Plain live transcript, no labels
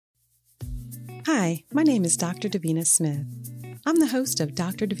Hi, my name is Dr. Davina Smith. I'm the host of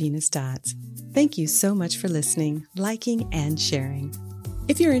Dr. Davina's Dots. Thank you so much for listening, liking, and sharing.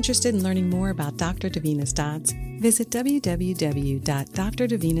 If you're interested in learning more about Dr. Davina's Dots, visit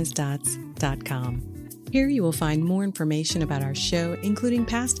www.drdavinasdots.com. Here you will find more information about our show, including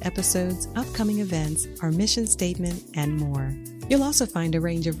past episodes, upcoming events, our mission statement, and more. You'll also find a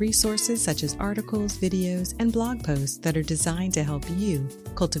range of resources such as articles, videos, and blog posts that are designed to help you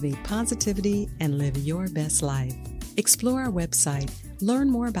cultivate positivity and live your best life. Explore our website, learn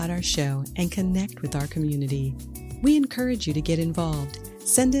more about our show, and connect with our community. We encourage you to get involved.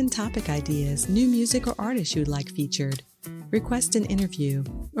 Send in topic ideas, new music or artists you'd like featured. Request an interview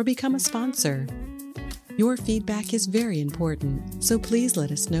or become a sponsor. Your feedback is very important, so please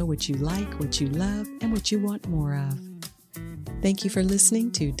let us know what you like, what you love, and what you want more of. Thank you for listening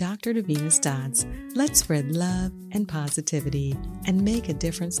to Dr. Davina's Dots. Let's spread love and positivity and make a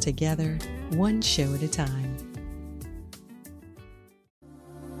difference together, one show at a time.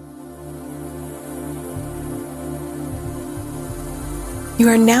 You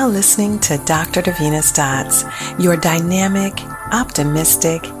are now listening to Dr. Davina's Dots, your dynamic,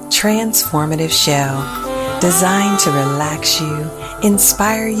 optimistic, transformative show designed to relax you,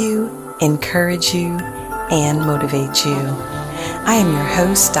 inspire you, encourage you, and motivate you. I am your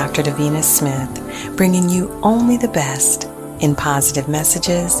host, Dr. Davina Smith, bringing you only the best in positive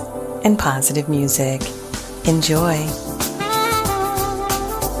messages and positive music. Enjoy.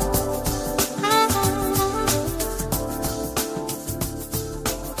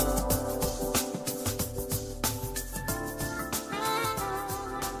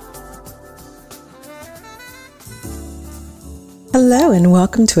 Hello and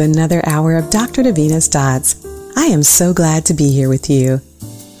welcome to another hour of Dr. Davina's Dots. I am so glad to be here with you.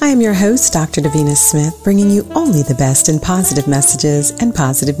 I am your host, Dr. Davina Smith, bringing you only the best in positive messages and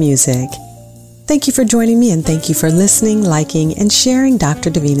positive music. Thank you for joining me and thank you for listening, liking, and sharing Dr.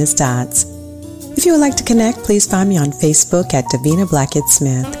 Davina's Dots. If you would like to connect, please find me on Facebook at Davina Blackett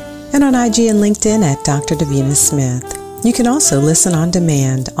Smith and on IG and LinkedIn at Dr. Davina Smith. You can also listen on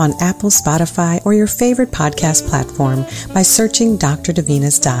demand on Apple, Spotify, or your favorite podcast platform by searching Dr.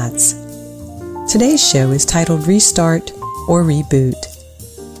 Davina's Dots. Today's show is titled Restart or Reboot.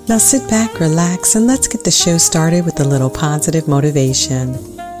 Now sit back, relax, and let's get the show started with a little positive motivation.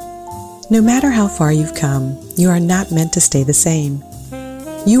 No matter how far you've come, you are not meant to stay the same.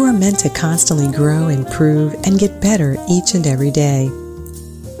 You are meant to constantly grow, improve, and get better each and every day.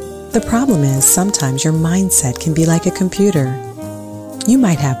 The problem is sometimes your mindset can be like a computer. You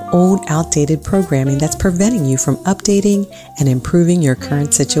might have old, outdated programming that's preventing you from updating and improving your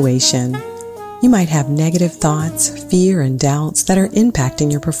current situation. You might have negative thoughts, fear, and doubts that are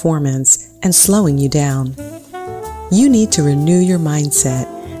impacting your performance and slowing you down. You need to renew your mindset,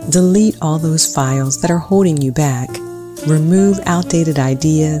 delete all those files that are holding you back, remove outdated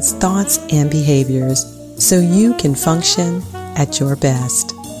ideas, thoughts, and behaviors so you can function at your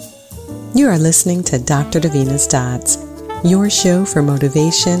best. You are listening to Dr. Davina's Dots, your show for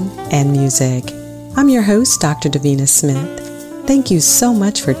motivation and music. I'm your host, Dr. Davina Smith. Thank you so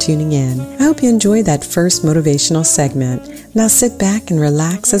much for tuning in. I hope you enjoyed that first motivational segment. Now sit back and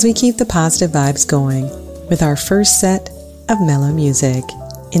relax as we keep the positive vibes going with our first set of mellow music.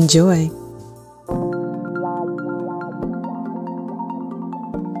 Enjoy.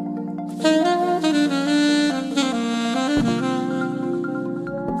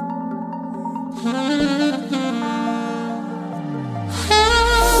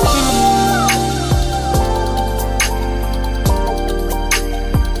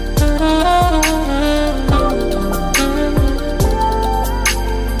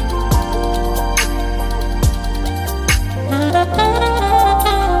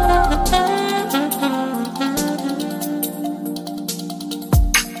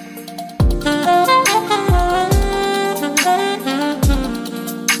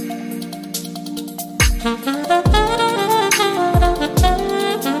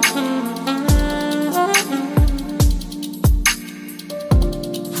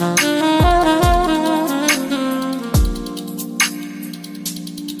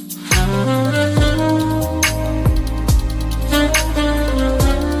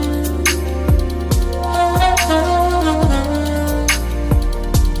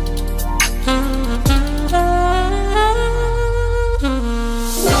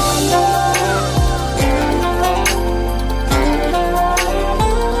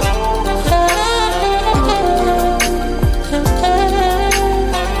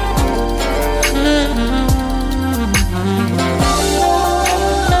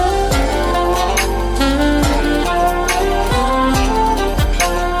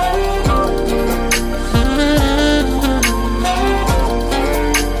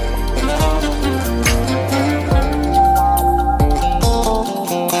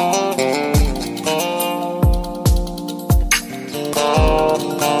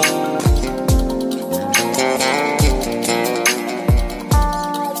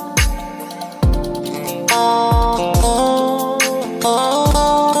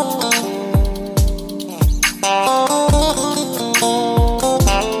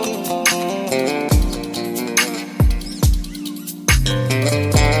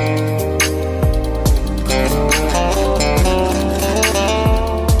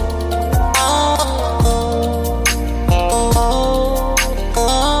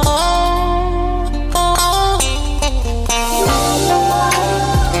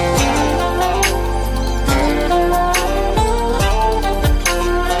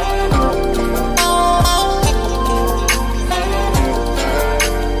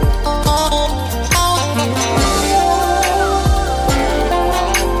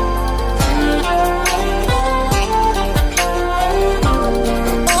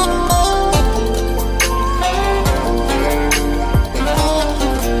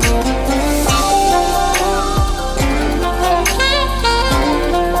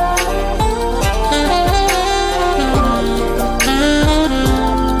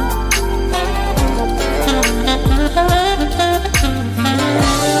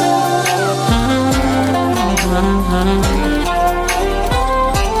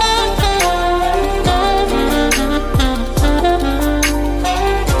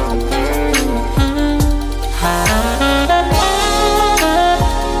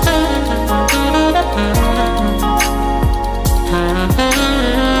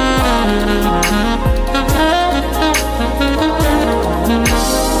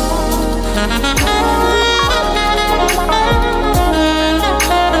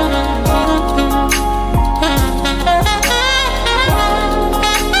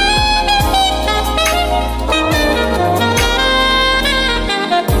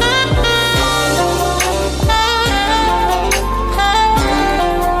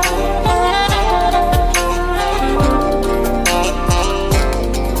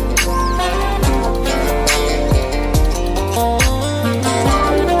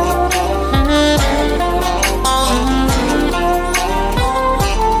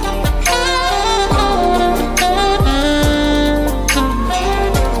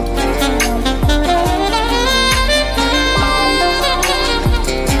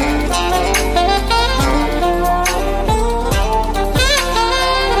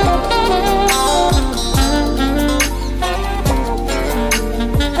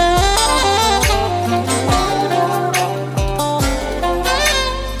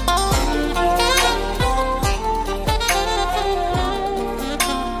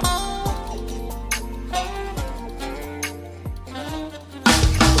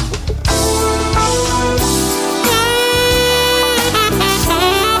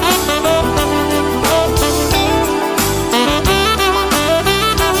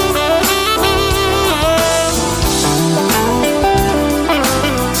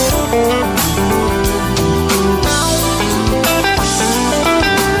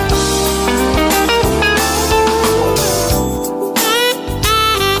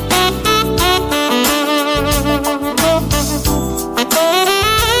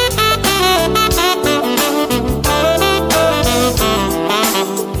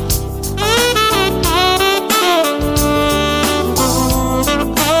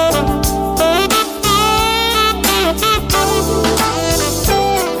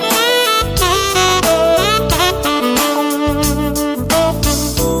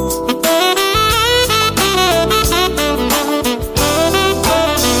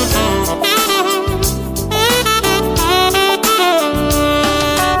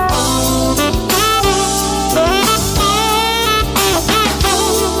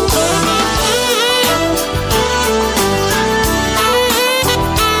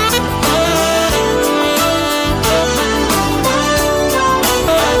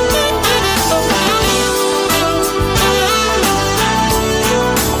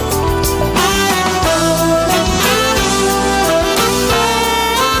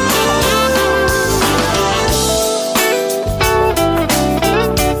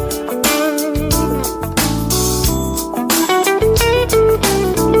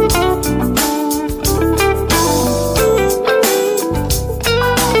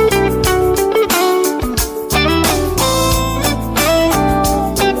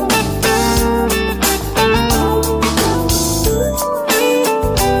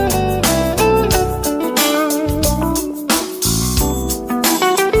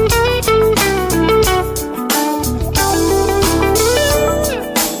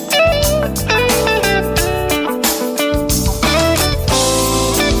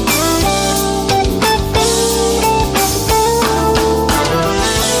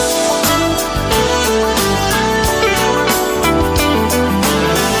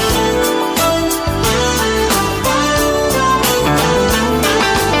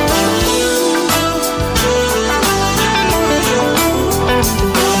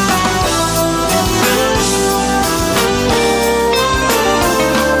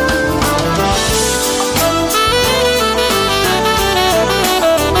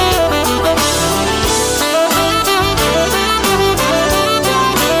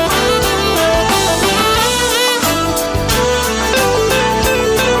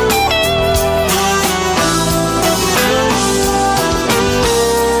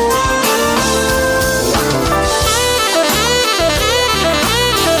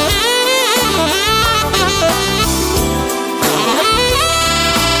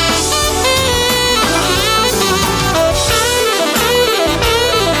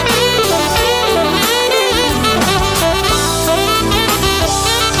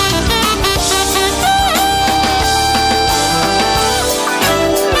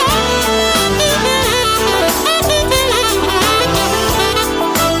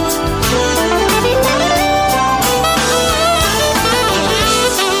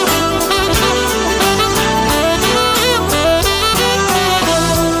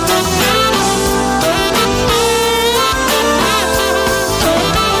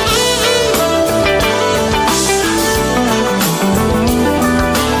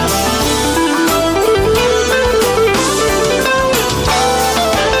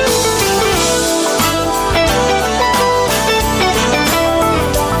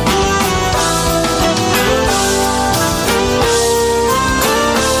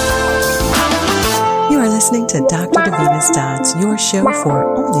 listening to Dr. Davina's Dots, your show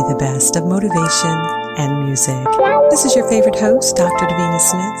for only the best of motivation and music. This is your favorite host, Dr. Davina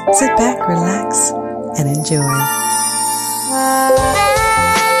Smith. Sit back, relax, and enjoy.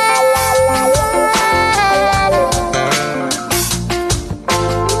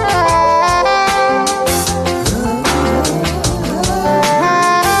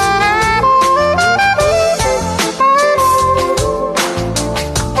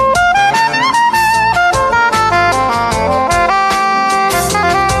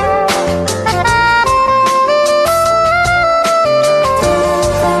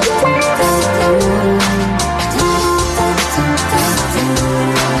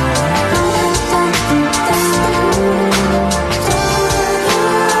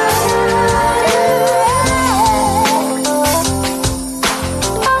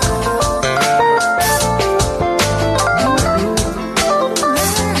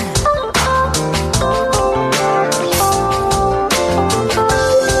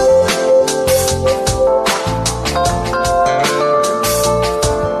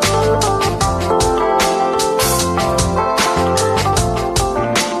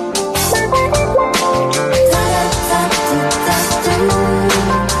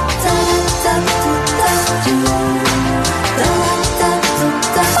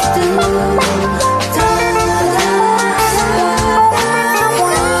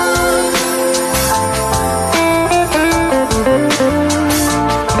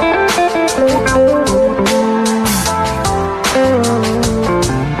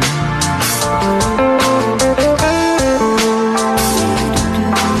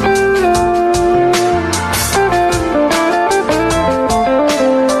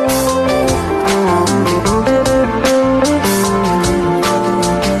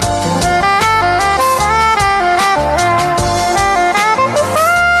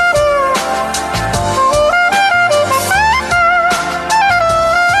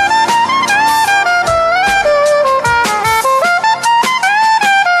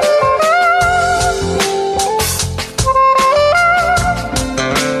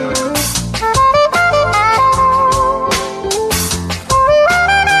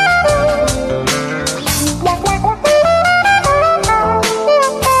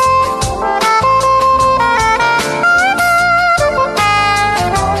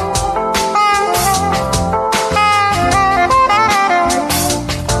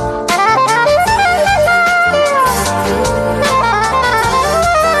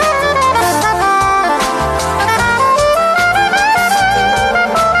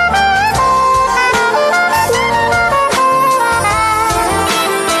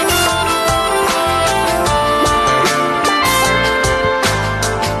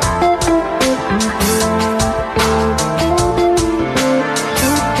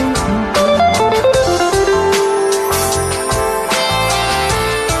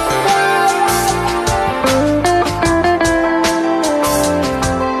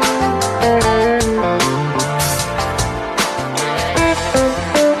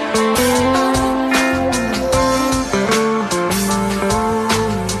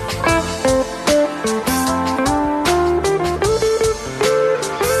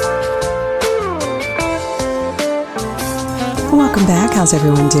 Welcome back. How's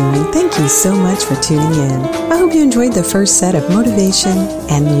everyone doing? Thank you so much for tuning in. I hope you enjoyed the first set of motivation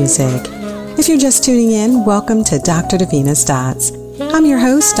and music. If you're just tuning in, welcome to Dr. Davina's Dots. I'm your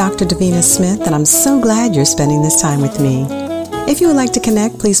host, Dr. Davina Smith, and I'm so glad you're spending this time with me. If you would like to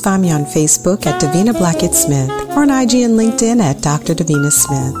connect, please find me on Facebook at Davina Blackett Smith or on IG and LinkedIn at Dr. Davina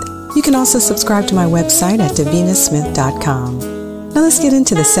Smith. You can also subscribe to my website at davinasmith.com. Now let's get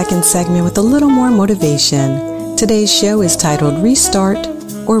into the second segment with a little more motivation. Today's show is titled Restart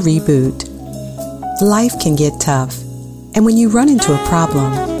or Reboot. Life can get tough, and when you run into a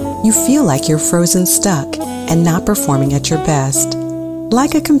problem, you feel like you're frozen stuck and not performing at your best.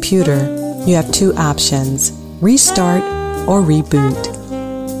 Like a computer, you have two options, restart or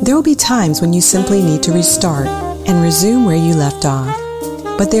reboot. There will be times when you simply need to restart and resume where you left off,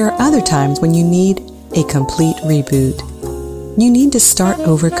 but there are other times when you need a complete reboot. You need to start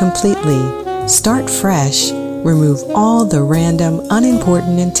over completely, start fresh, remove all the random,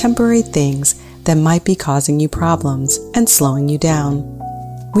 unimportant, and temporary things that might be causing you problems and slowing you down.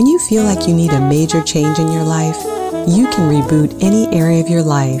 When you feel like you need a major change in your life, you can reboot any area of your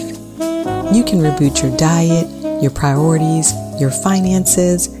life. You can reboot your diet, your priorities, your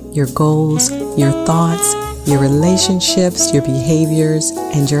finances, your goals, your thoughts, your relationships, your behaviors,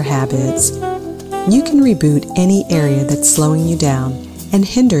 and your habits. You can reboot any area that's slowing you down and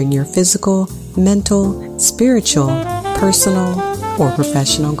hindering your physical, mental, spiritual, personal, or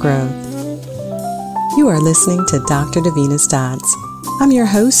professional growth. You are listening to Dr. Davina's Dots. I'm your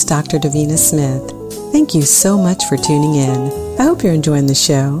host, Dr. Davina Smith. Thank you so much for tuning in. I hope you're enjoying the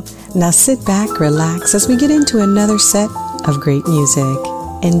show. Now sit back, relax as we get into another set of great music.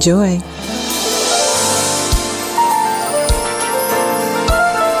 Enjoy.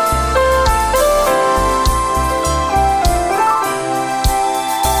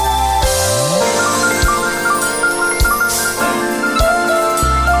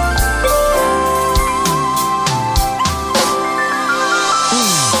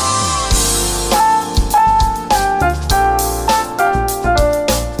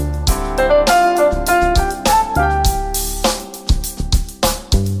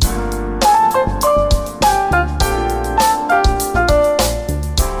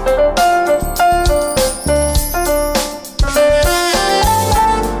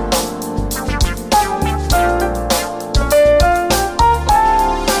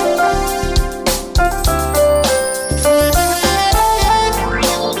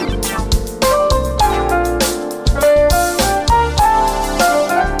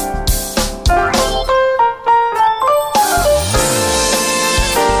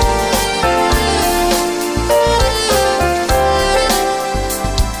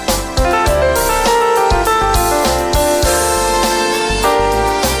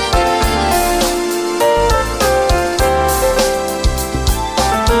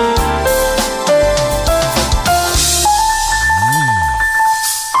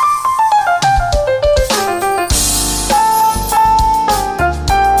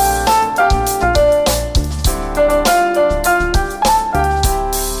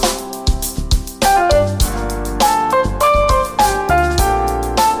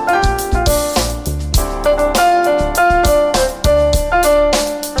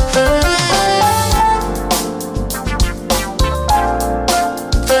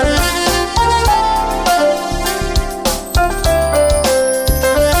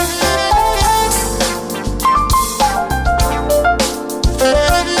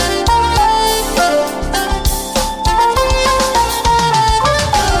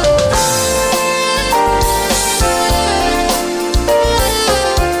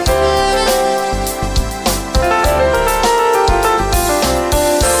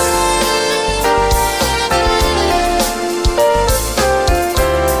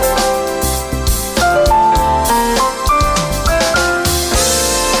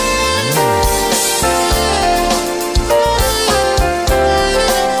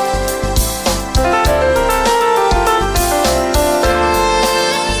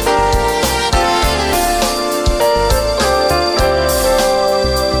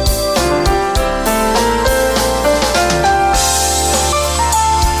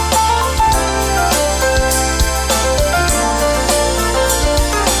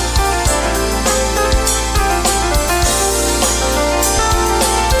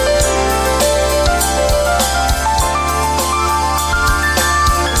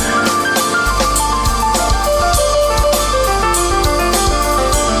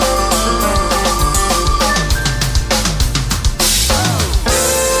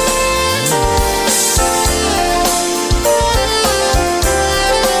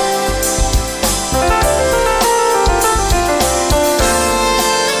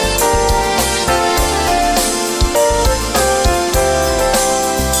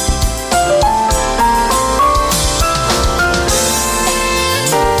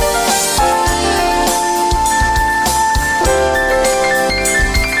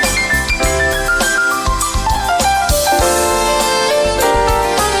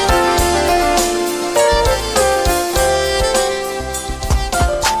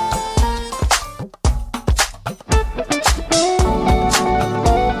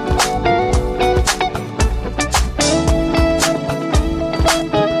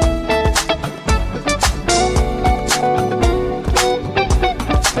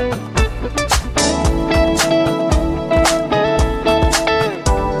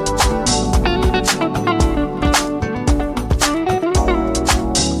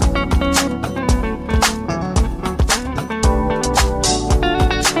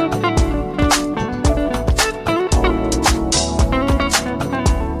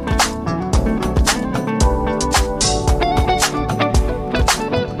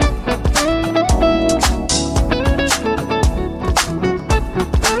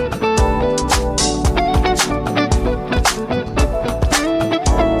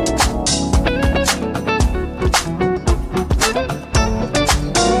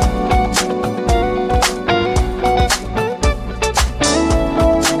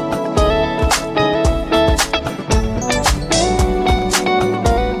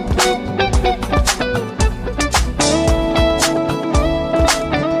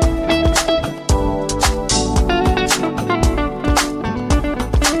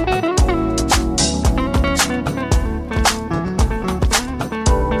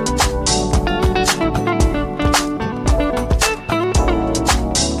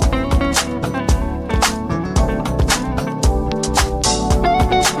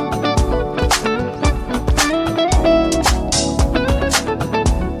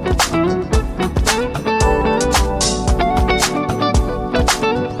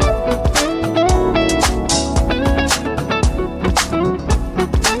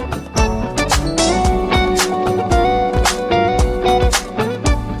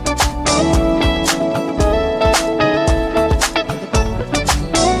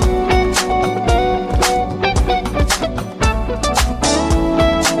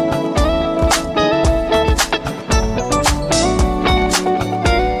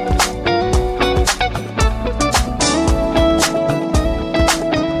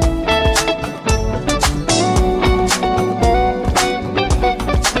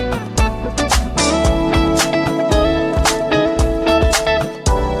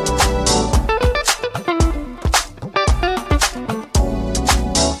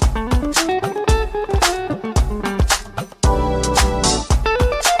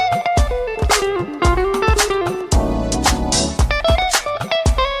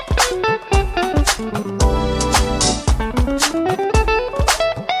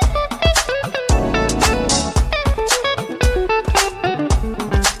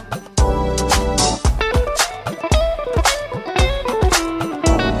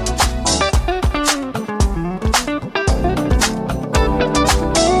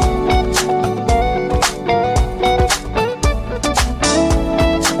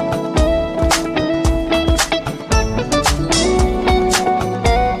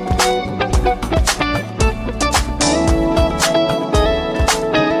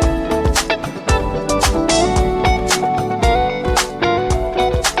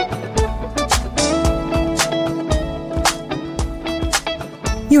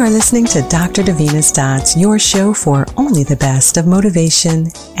 You are listening to Dr. Davina's Dots, your show for only the best of motivation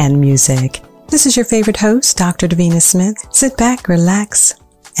and music. This is your favorite host, Dr. Davina Smith. Sit back, relax,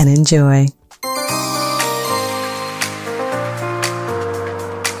 and enjoy.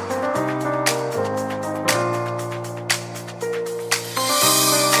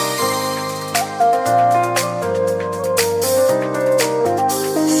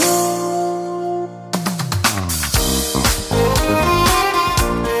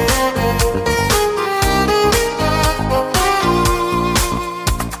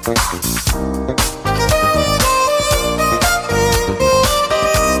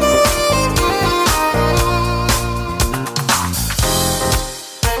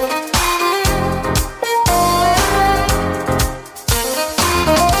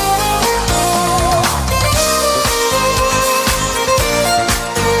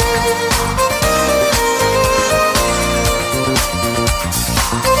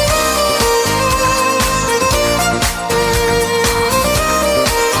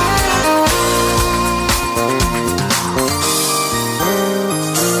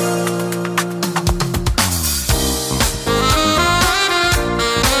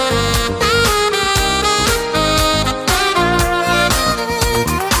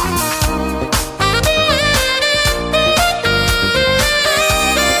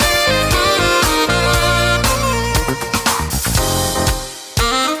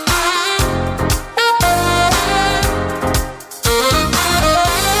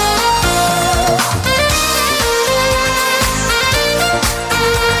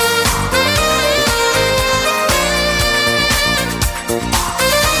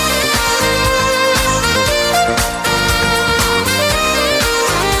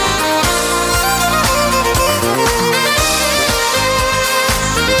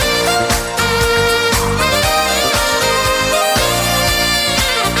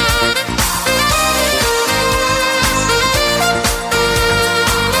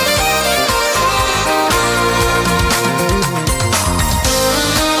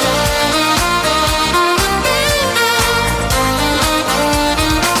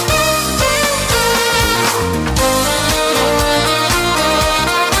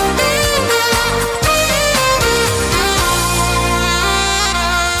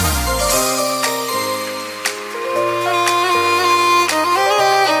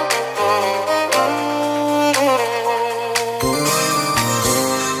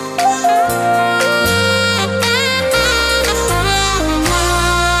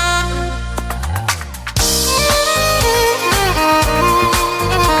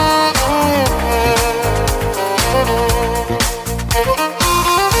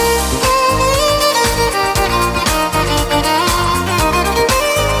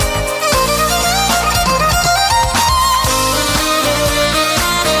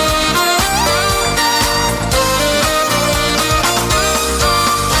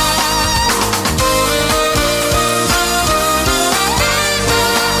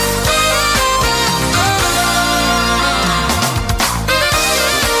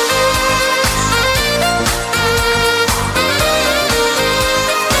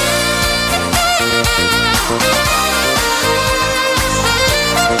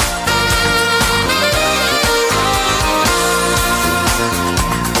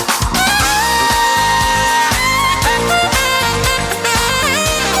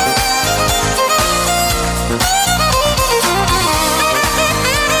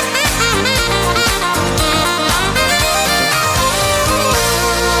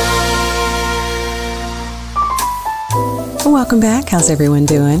 Welcome back. How's everyone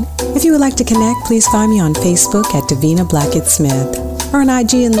doing? If you would like to connect, please find me on Facebook at Davina Blackett Smith or on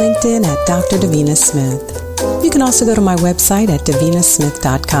IG and LinkedIn at Dr. Davina Smith. You can also go to my website at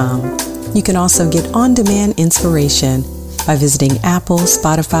davinasmith.com. You can also get on-demand inspiration by visiting Apple,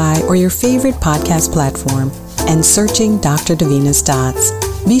 Spotify, or your favorite podcast platform and searching Dr. Davina's Dots.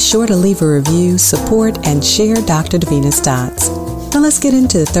 Be sure to leave a review, support, and share Dr. Davina's Dots. Now let's get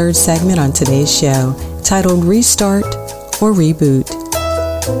into the third segment on today's show, titled Restart or Reboot.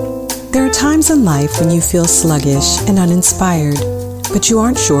 There are times in life when you feel sluggish and uninspired, but you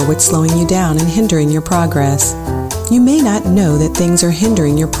aren't sure what's slowing you down and hindering your progress. You may not know that things are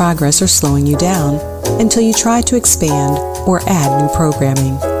hindering your progress or slowing you down until you try to expand or add new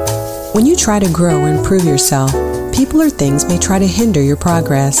programming. When you try to grow or improve yourself, people or things may try to hinder your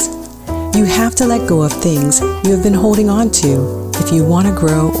progress. You have to let go of things you have been holding on to if you want to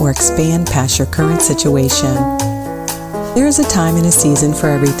grow or expand past your current situation. There is a time and a season for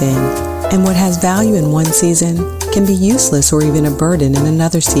everything, and what has value in one season can be useless or even a burden in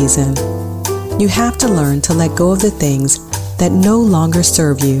another season. You have to learn to let go of the things that no longer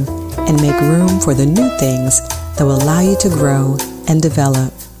serve you and make room for the new things that will allow you to grow and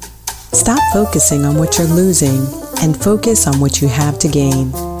develop. Stop focusing on what you're losing and focus on what you have to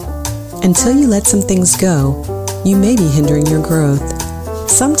gain. Until you let some things go, you may be hindering your growth.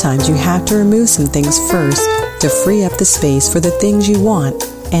 Sometimes you have to remove some things first to free up the space for the things you want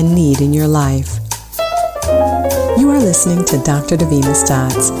and need in your life. You are listening to Dr. Davina's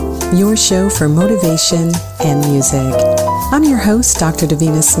Dots, your show for motivation and music. I'm your host, Dr.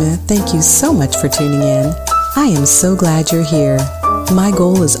 Davina Smith. Thank you so much for tuning in. I am so glad you're here. My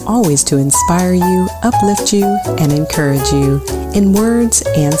goal is always to inspire you, uplift you, and encourage you in words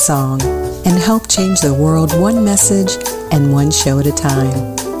and song, and help change the world one message and one show at a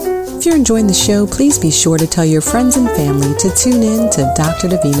time. If you're enjoying the show, please be sure to tell your friends and family to tune in to Dr.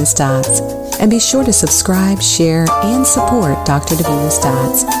 Davina's Dots, and be sure to subscribe, share, and support Dr. Davina's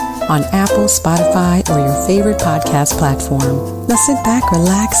Dots on Apple, Spotify, or your favorite podcast platform. Now sit back,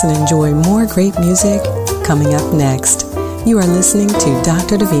 relax, and enjoy more great music coming up next. You are listening to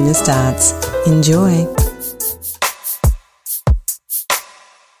Dr. Davina's Dots. Enjoy.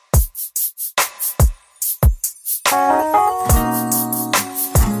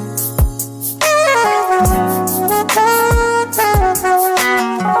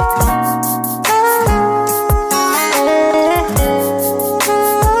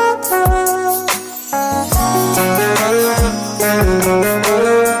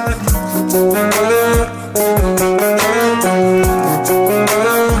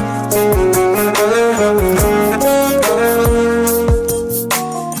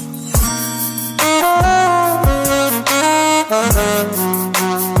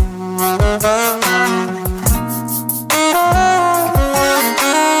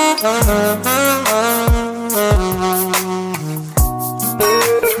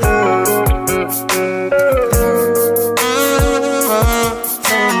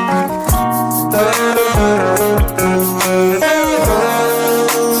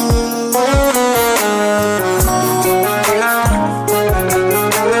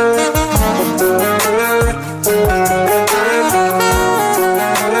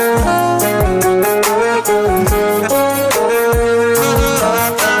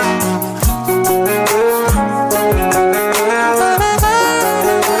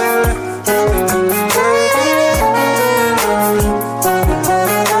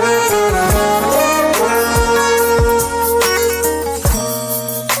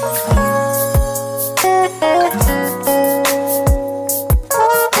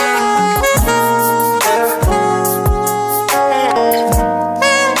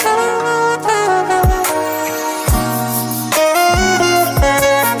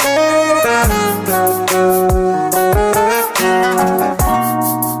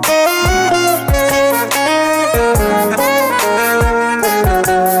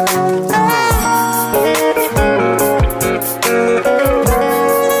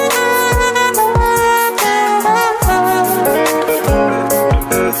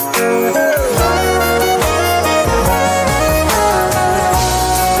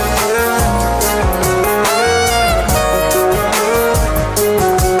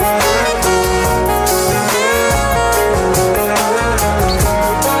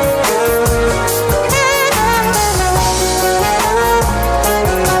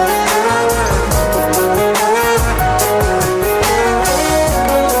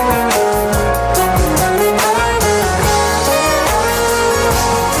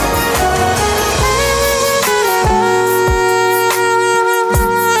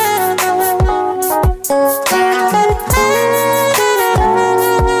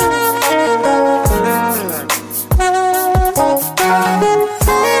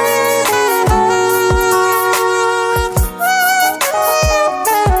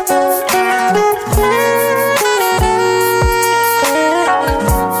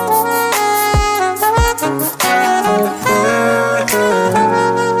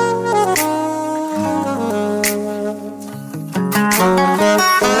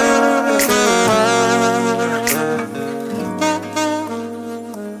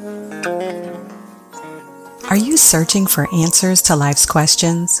 Are you searching for answers to life's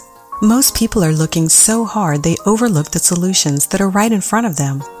questions? Most people are looking so hard they overlook the solutions that are right in front of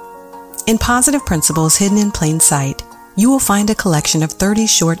them. In Positive Principles Hidden in Plain Sight, you will find a collection of 30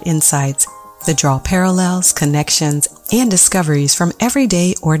 short insights that draw parallels, connections, and discoveries from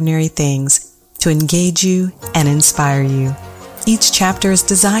everyday ordinary things to engage you and inspire you. Each chapter is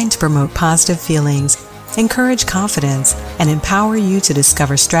designed to promote positive feelings, encourage confidence, and empower you to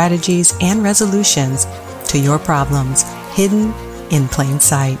discover strategies and resolutions to your problems hidden in plain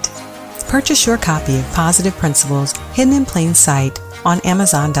sight. Purchase your copy of Positive Principles Hidden in Plain Sight on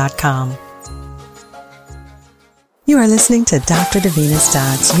Amazon.com. You are listening to Dr. Davina's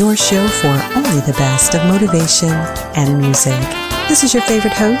Dots, your show for only the best of motivation and music. This is your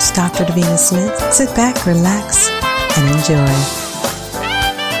favorite host, Dr. Davina Smith. Sit back, relax, and enjoy.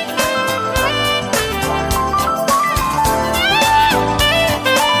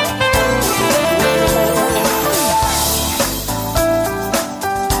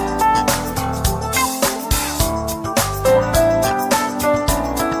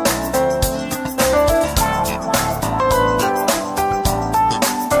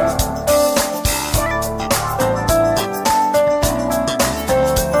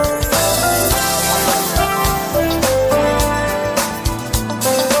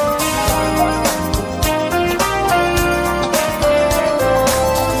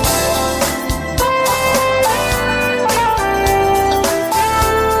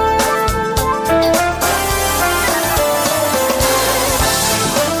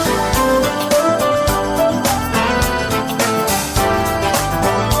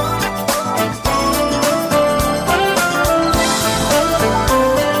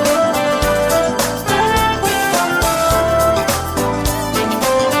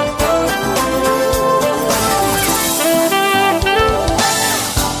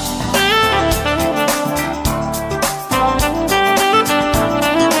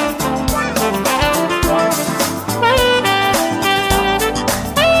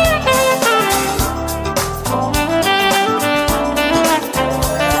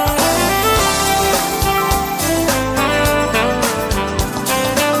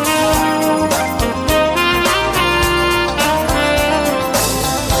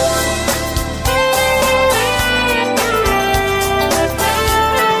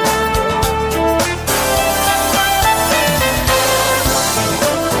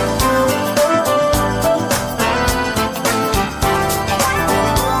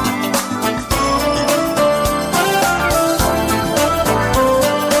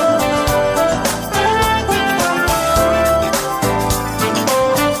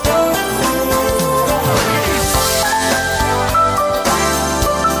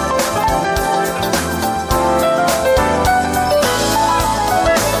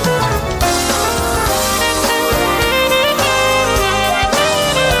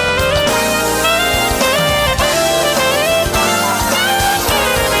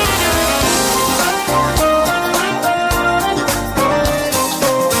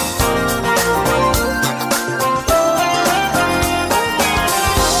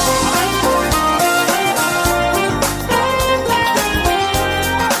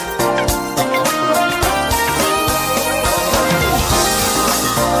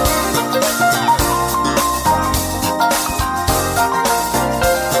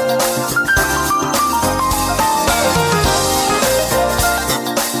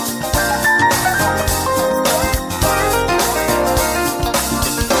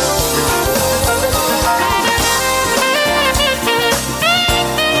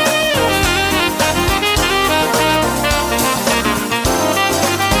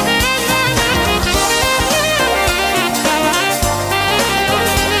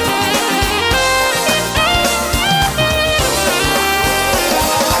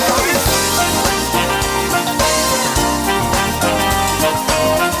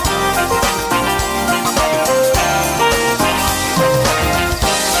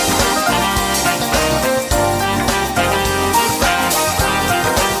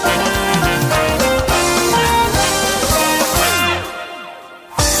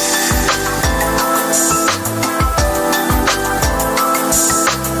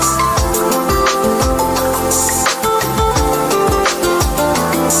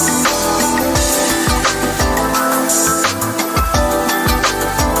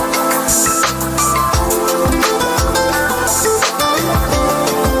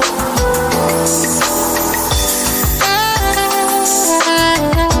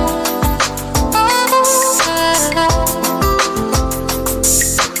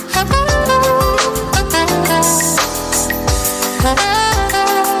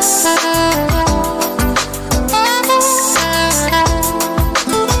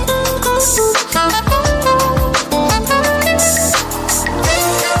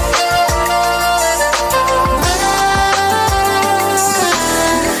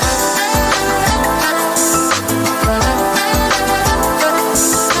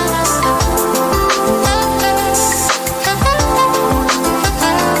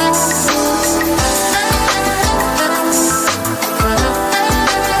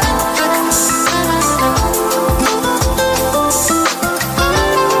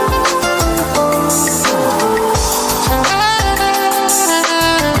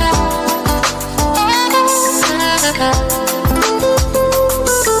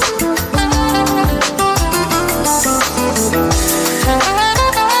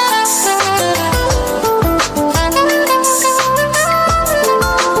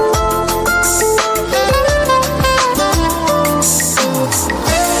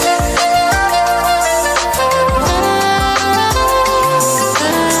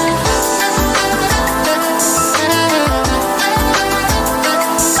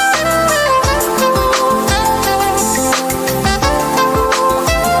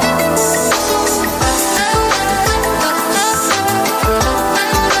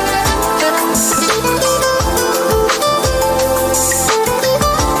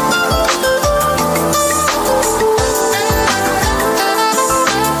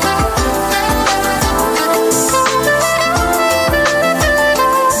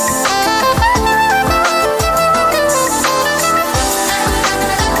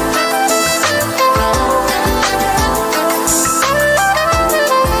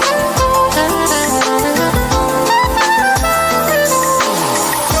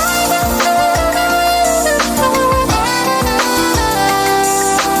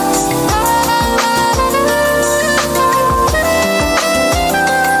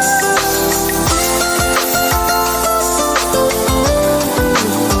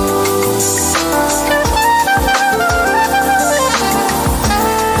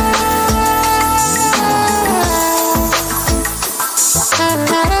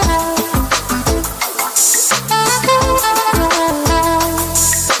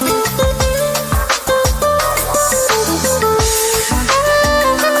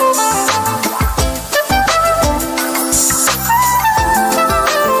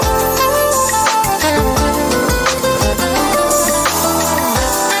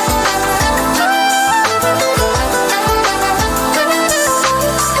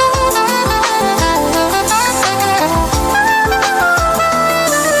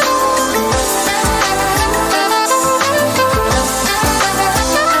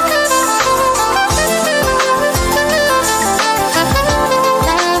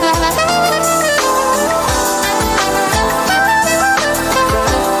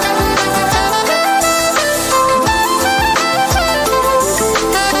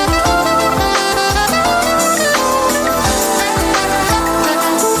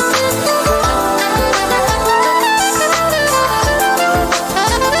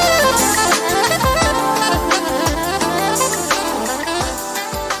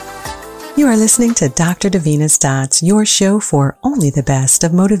 You are listening to Dr. Davina's Dots, your show for only the best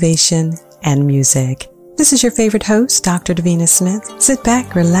of motivation and music. This is your favorite host, Dr. Davina Smith. Sit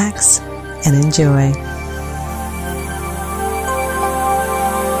back, relax, and enjoy.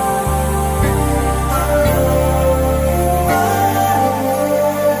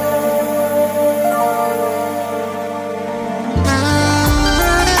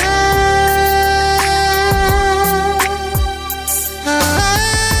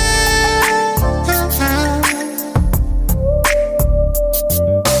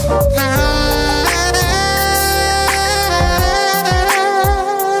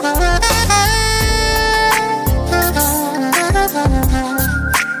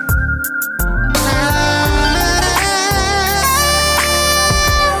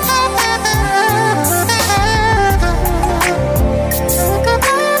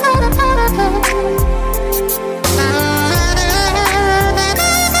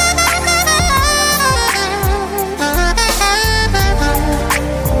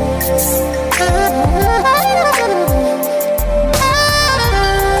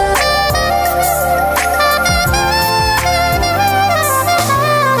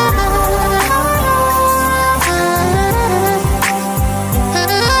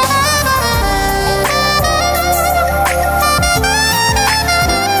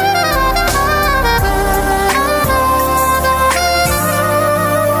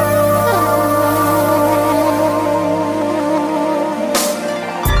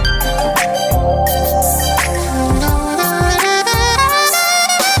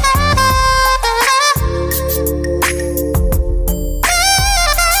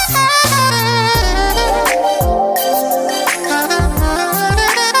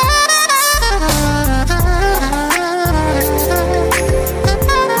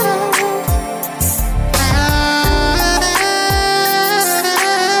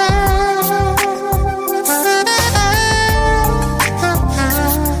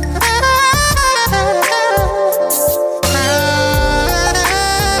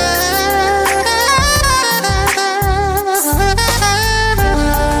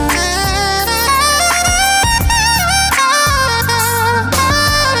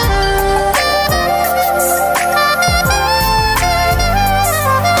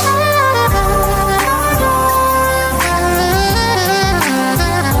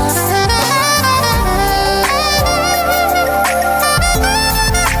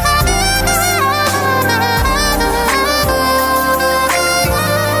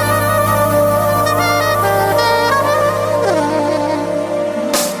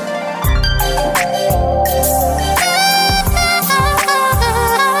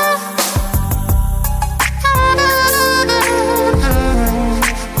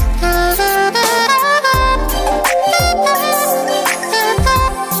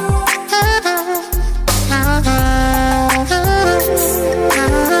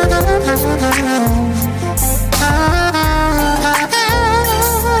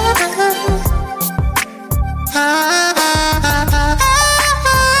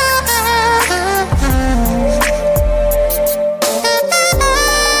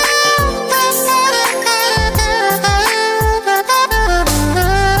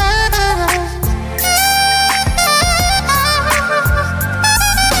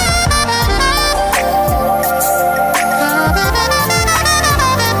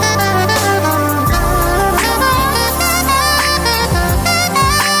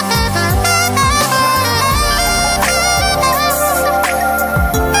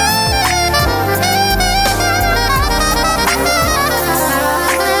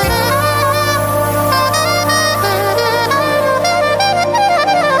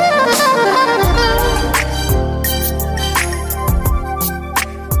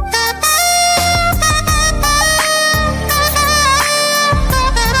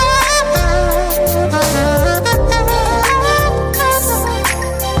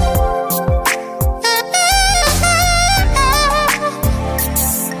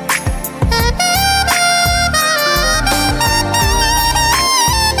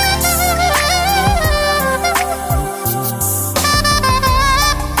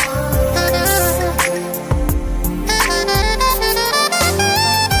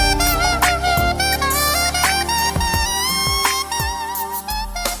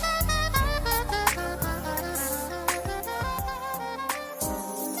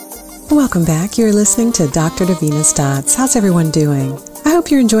 Welcome back. You're listening to Dr. Davina's Dots. How's everyone doing? I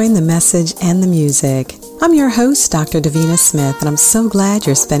hope you're enjoying the message and the music. I'm your host, Dr. Davina Smith, and I'm so glad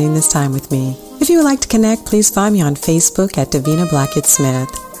you're spending this time with me. If you would like to connect, please find me on Facebook at Davina Blackett Smith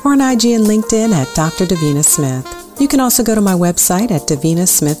or on IG and LinkedIn at Dr. Davina Smith. You can also go to my website at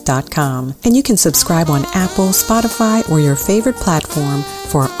davinasmith.com, and you can subscribe on Apple, Spotify, or your favorite platform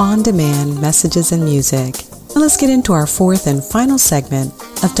for on-demand messages and music. Now let's get into our fourth and final segment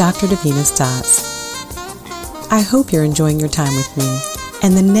of Dr. Davina's Dots. I hope you're enjoying your time with me,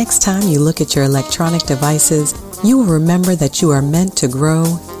 and the next time you look at your electronic devices, you will remember that you are meant to grow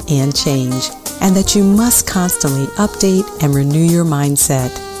and change, and that you must constantly update and renew your mindset.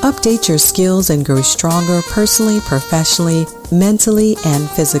 Update your skills and grow stronger personally, professionally, mentally, and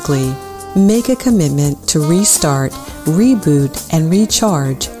physically. Make a commitment to restart, reboot, and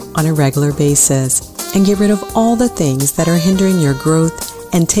recharge on a regular basis, and get rid of all the things that are hindering your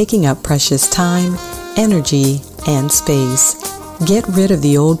growth and taking up precious time, energy, and space. Get rid of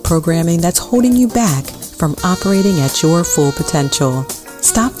the old programming that's holding you back from operating at your full potential.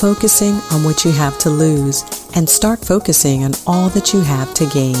 Stop focusing on what you have to lose and start focusing on all that you have to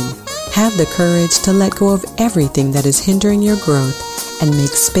gain. Have the courage to let go of everything that is hindering your growth and make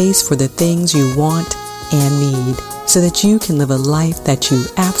space for the things you want and need so that you can live a life that you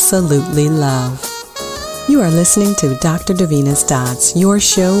absolutely love. You are listening to Dr. Davina's Dots, your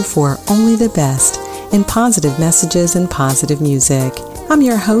show for only the best in positive messages and positive music. I'm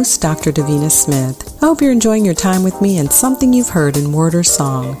your host, Dr. Davina Smith. I hope you're enjoying your time with me, and something you've heard in word or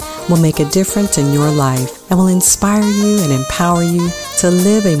song will make a difference in your life and will inspire you and empower you to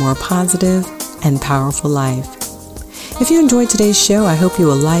live a more positive and powerful life. If you enjoyed today's show, I hope you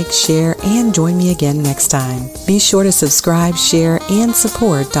will like, share, and join me again next time. Be sure to subscribe, share, and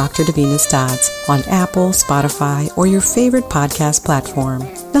support Dr. Davina's Dots on Apple, Spotify, or your favorite podcast platform.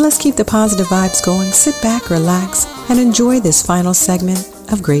 Now let's keep the positive vibes going. Sit back, relax, and enjoy this final segment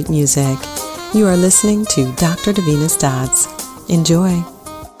of great music. You are listening to Dr. Davina's Dots. Enjoy.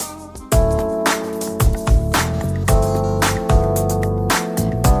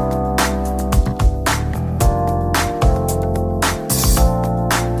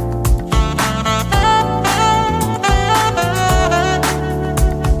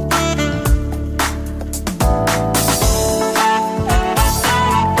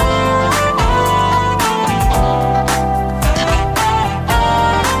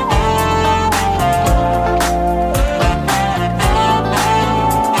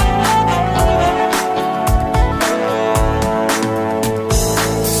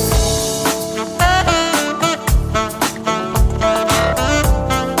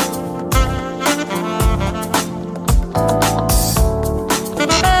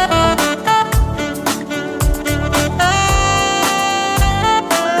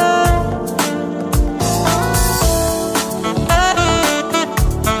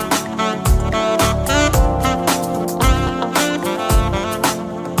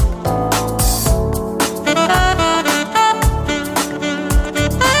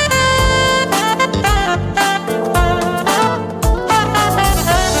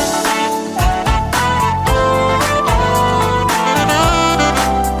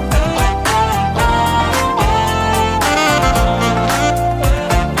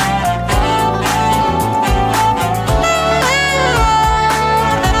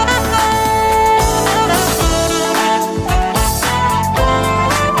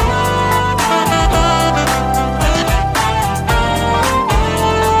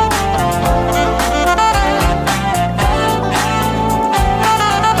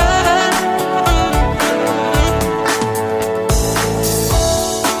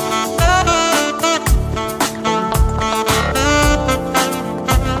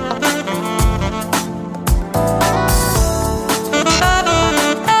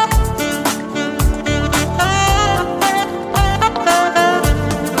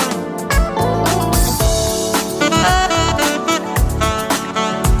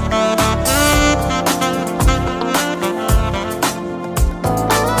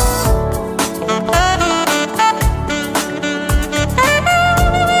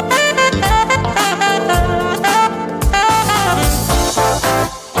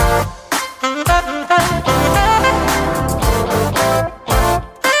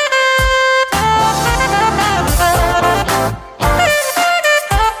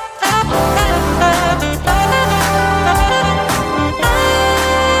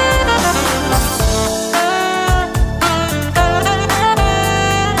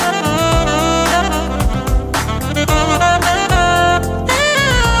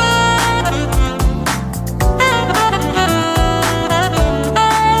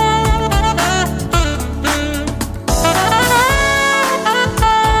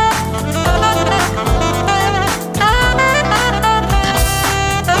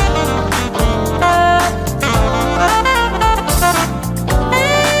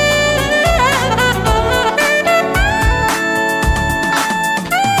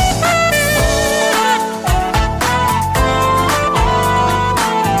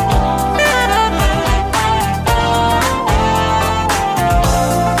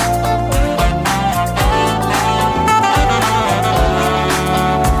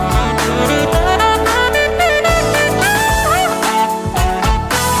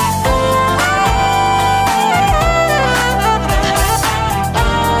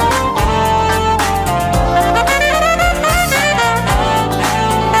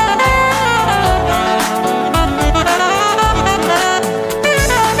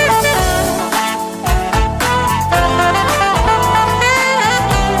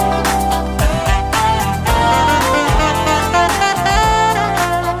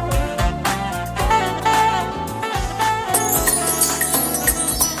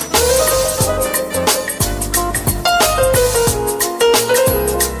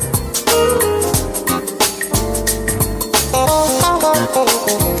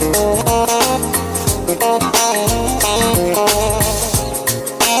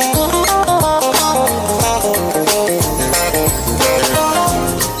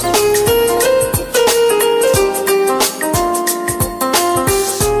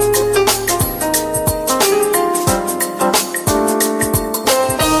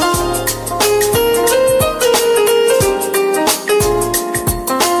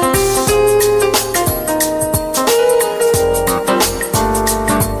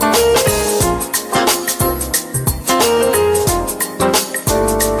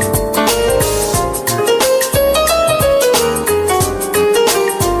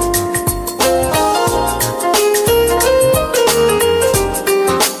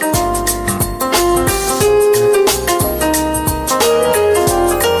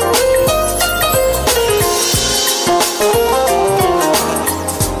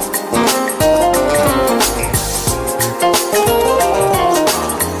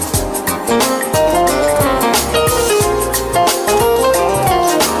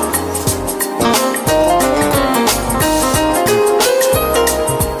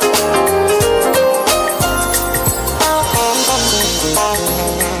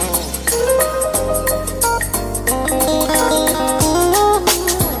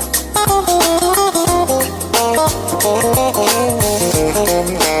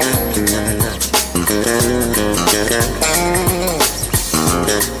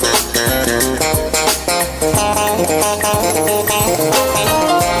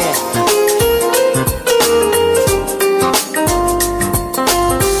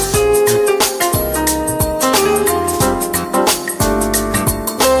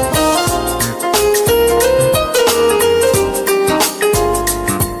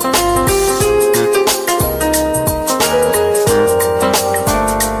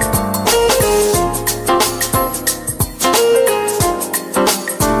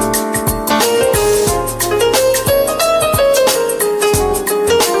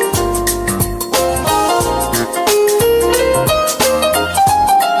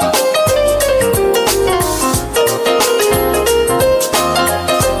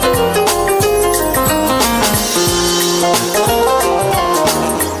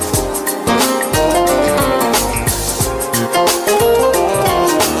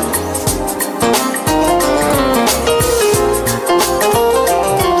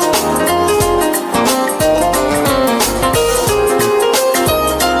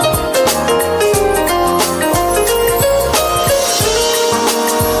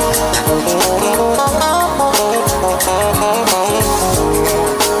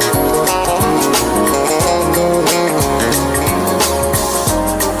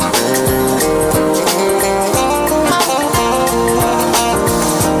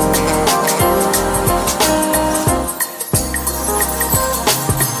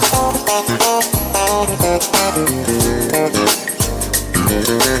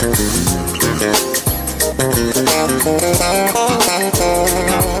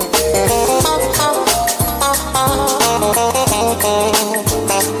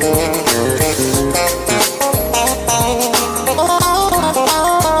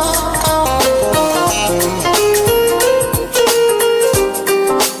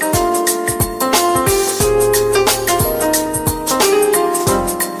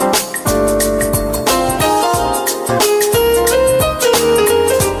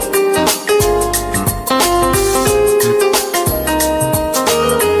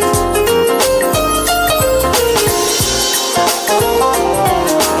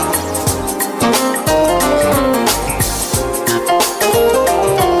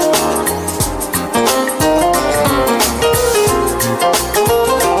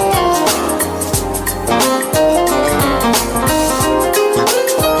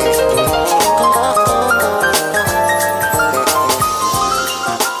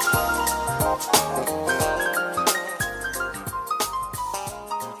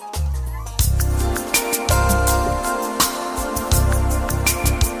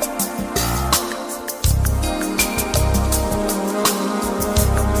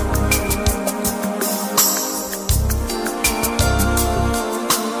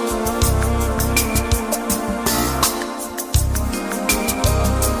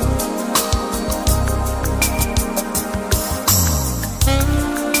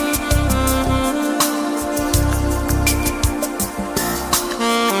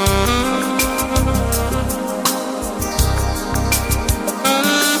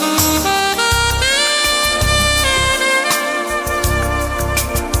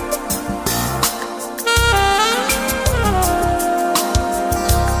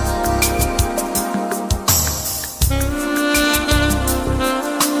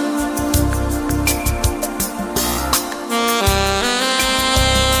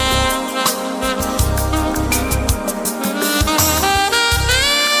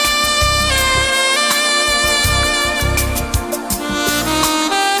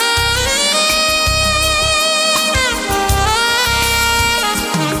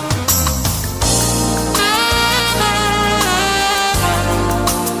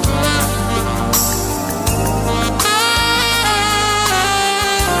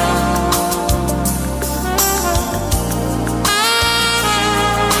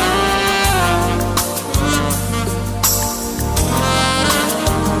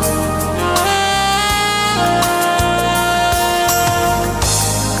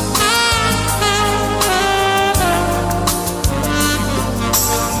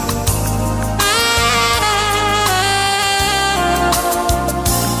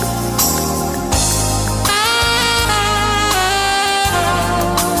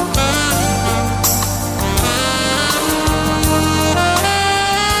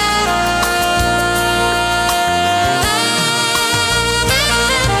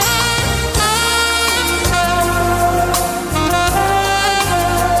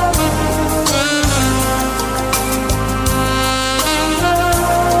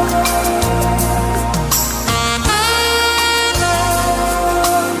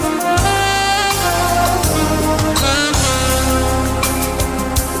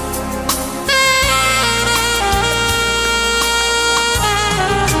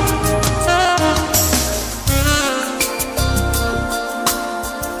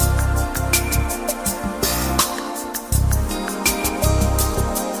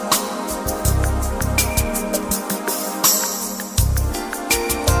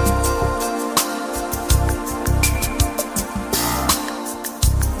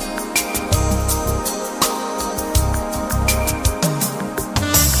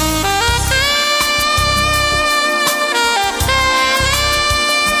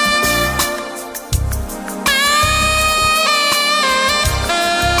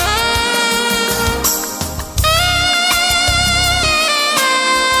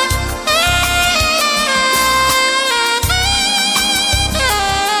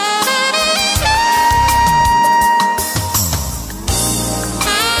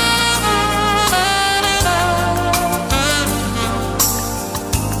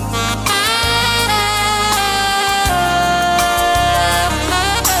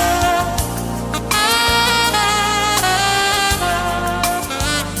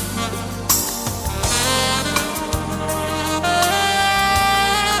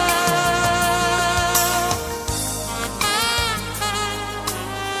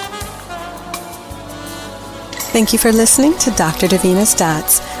 Thank you for listening to Dr. Davina's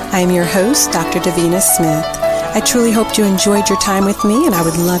Dots. I am your host, Dr. Davina Smith. I truly hope you enjoyed your time with me, and I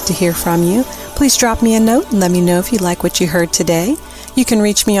would love to hear from you. Please drop me a note and let me know if you like what you heard today. You can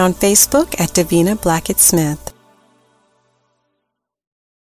reach me on Facebook at Davina Blackett Smith.